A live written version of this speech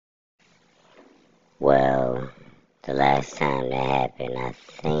Well, the last time that happened, I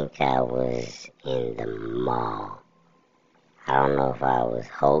think I was in the mall. I don't know if I was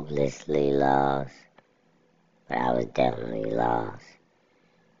hopelessly lost, but I was definitely lost.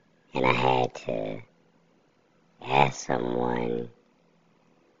 And I had to ask someone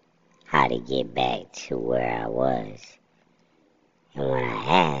how to get back to where I was. And when I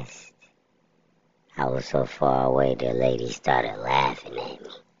asked, I was so far away, the lady started laughing at me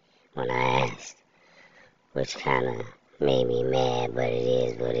when I asked, which kind of made me mad, but it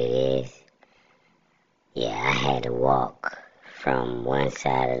is what it is. Yeah, I had to walk from one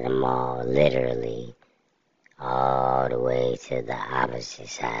side of the mall, literally, all the way to the opposite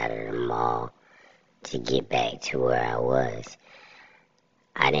side of the mall to get back to where I was.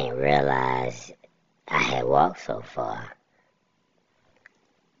 I didn't realize I had walked so far.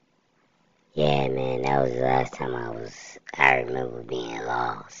 Yeah, man, that was the last time I remember being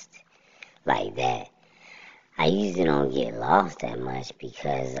lost like that. I usually don't get lost that much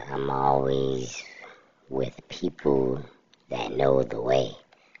because I'm always with people that know the way.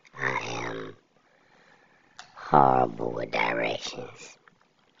 I am horrible with directions.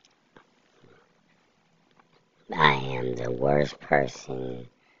 I am the worst person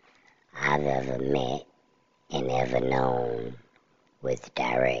I've ever met and ever known with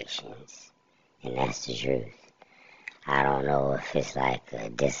directions. And that's the truth. I don't know if it's like a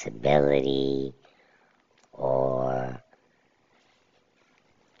disability or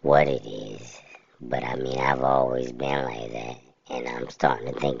what it is, but I mean, I've always been like that, and I'm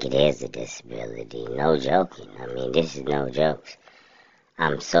starting to think it is a disability. No joking. I mean, this is no jokes.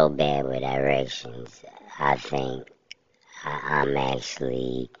 I'm so bad with directions, I think I'm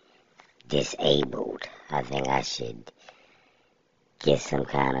actually disabled. I think I should get some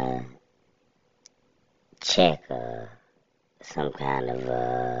kind of check or some kind of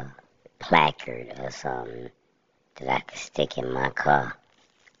a placard or something that I could stick in my car,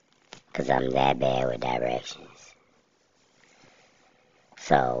 because I'm that bad with directions.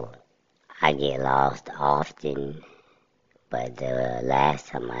 So I get lost often, but the last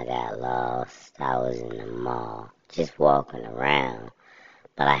time I got lost, I was in the mall, just walking around.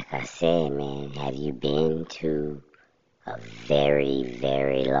 But like I said, man, have you been to a very,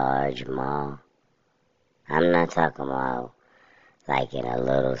 very large mall? I'm not talking about like in a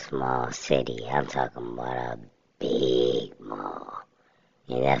little small city. I'm talking about a big mall.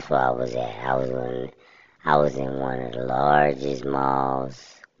 And that's where I was at. I was in one of the largest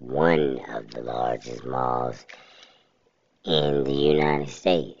malls, in the United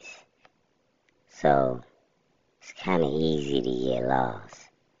States. So it's kind of easy to get lost,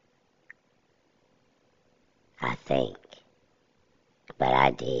 I think. But I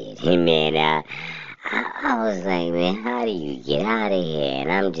did. Hey, man, I was like, man, how do you get out of here?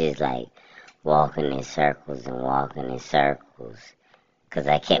 And I'm just like walking in circles and walking in circles, because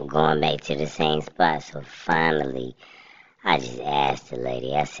I kept going back to the same spot. So finally, I just asked the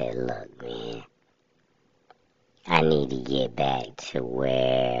lady, I said, look, man, I need to get back to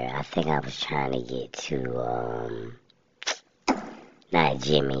where I think I was trying to get to, not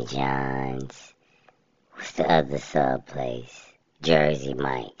Jimmy John's. What's the other sub place? Jersey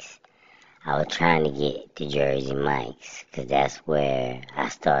Mike's. I was trying to get to Jersey Mike's because that's where I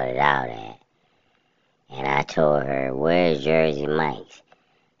started out at. And I told her, where's Jersey Mike's?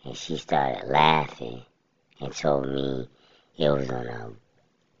 And she started laughing and told me it was on a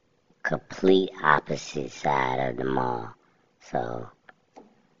complete opposite side of the mall. So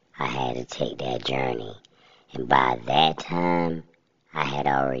I had to take that journey. And by that time, I had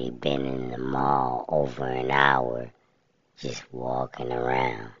already been in the mall over an hour, just walking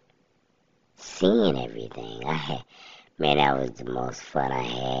around, seeing everything. Man, that was the most fun I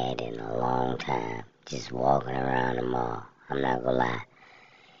had in a long time, just walking around the mall. I'm not gonna lie.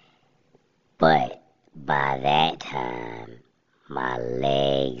 But by that time, my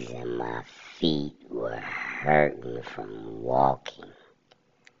legs and my feet were hurting from walking.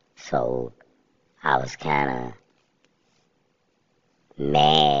 So I was kind of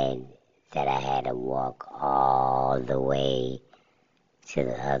mad that I had to walk all the way to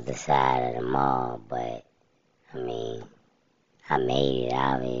the other side of the mall, but I mean, I made it,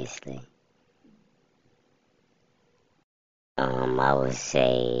 obviously. I would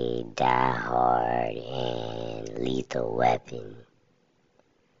say Die Hard and Lethal Weapon.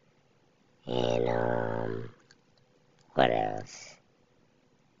 And, what else?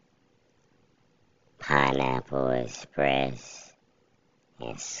 Pineapple Express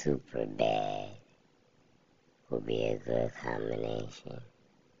and Superbad would be a good combination.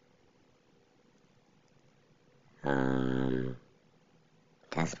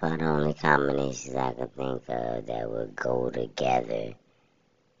 That's about the only combinations I could think of that would go together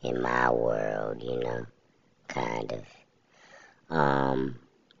in my world, you know, kind of.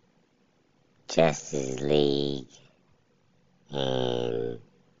 Justice League and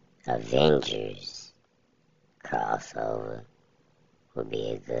Avengers crossover would be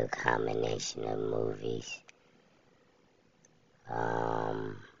a good combination of movies. I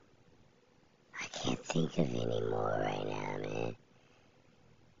can't think of any more right now, man.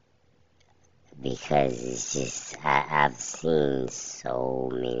 Because it's just, I've seen so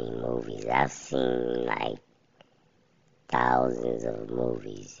many movies. I've seen like thousands of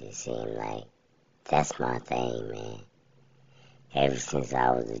movies. It seems like that's my thing, man. Ever since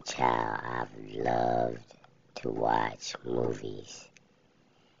I was a child, I've loved to watch movies.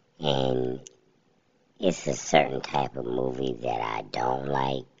 And it's a certain type of movie that I don't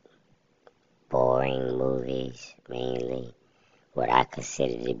like. Boring movies, mainly. What I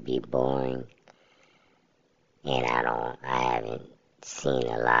consider to be boring. And I haven't seen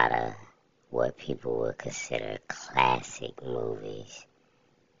a lot of what people would consider classic movies.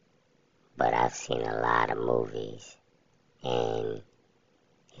 But I've seen a lot of movies. And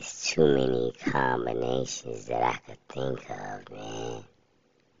it's too many combinations that I could think of, man.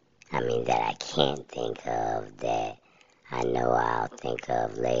 I mean, that I can't think of, that I know I'll think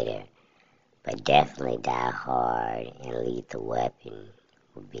of later. But definitely Die Hard and Lethal Weapon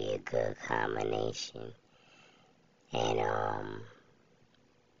would be a good combination. And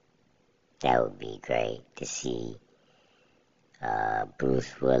that would be great to see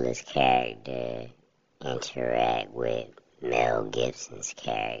Bruce Willis' character interact with Mel Gibson's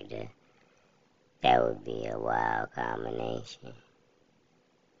character. That would be a wild combination.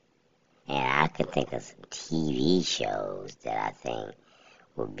 And I could think of some TV shows that I think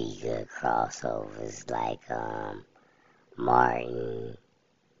would be good crossovers, like Martin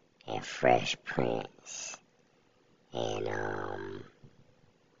and Fresh Prince. And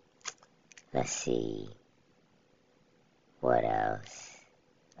let's see, what else?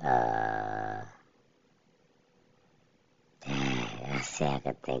 I say I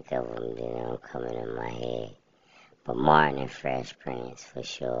could think of them, they don't come in my head. But Martin and Fresh Prince, for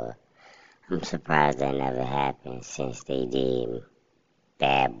sure. I'm surprised that never happened since they did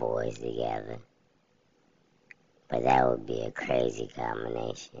Bad Boys together. But that would be a crazy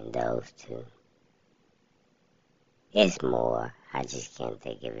combination, those two. It's more, I just can't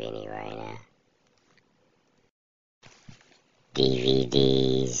think of any right now.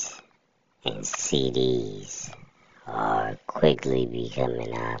 DVDs and CDs are quickly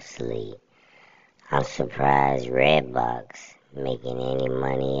becoming obsolete. I'm surprised Redbox making any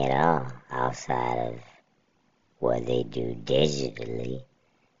money at all outside of what they do digitally,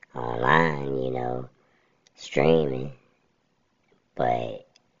 online, you know, streaming. But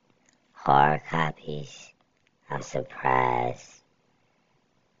hard copies, I'm surprised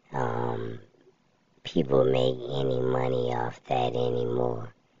people make any money off that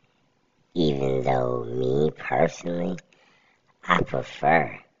anymore. Even though me personally, I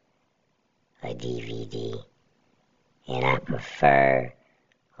prefer a DVD and I prefer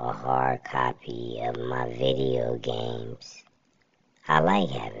a hard copy of my video games. I like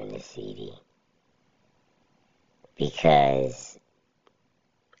having a CD because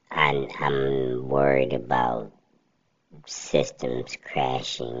I'm worried about systems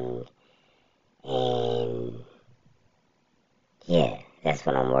crashing, and yeah, that's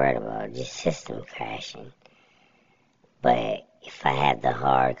what I'm worried about, just system crashing. But if I have the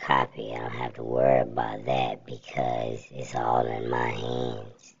hard copy, I don't have to worry about that because it's all in my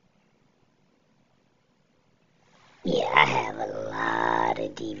hands. Yeah, I have a lot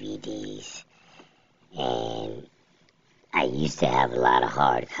of DVDs, and I used to have a lot of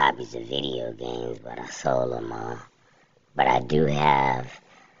hard copies of video games, but I sold them all. But I do have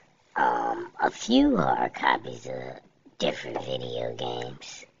a few hard copies of different video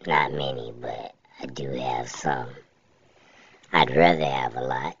games. Not many, but I do have some. I'd rather have a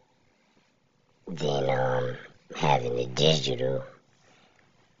lot than having the digital.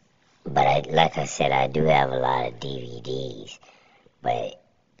 But like I said, I do have a lot of DVDs. But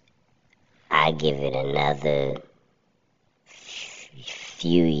I give it another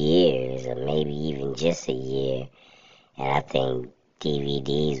few years, or maybe even just a year, and I think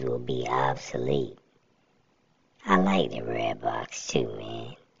DVDs will be obsolete. I like the Redbox too,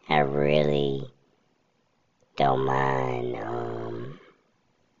 man. I really don't mind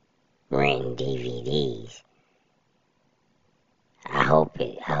renting DVDs. I hope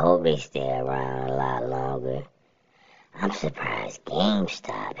they stay around a lot longer. I'm surprised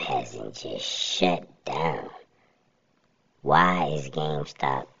GameStop hasn't just shut down. Why is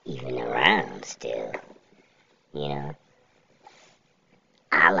GameStop even around still? You know?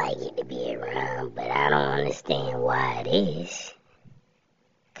 I like it to be around, but I don't understand why it is.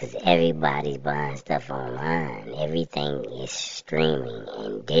 Because everybody's buying stuff online. Everything is streaming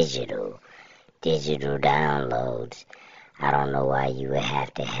and digital downloads. I don't know why you would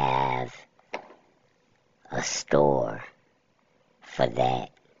have to have a store for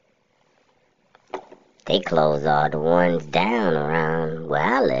that. They closed all the ones down around where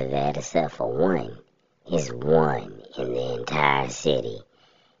I live at except for one. It's one in the entire city.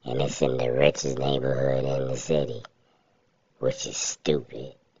 And it's in the richest neighborhood in the city. Which is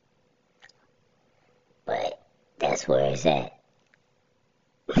stupid. But that's where it's at.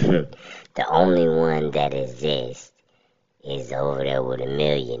 The only one that exists is over there with the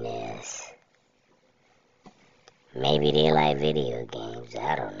millionaires. Maybe they like video games.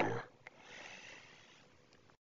 I don't know.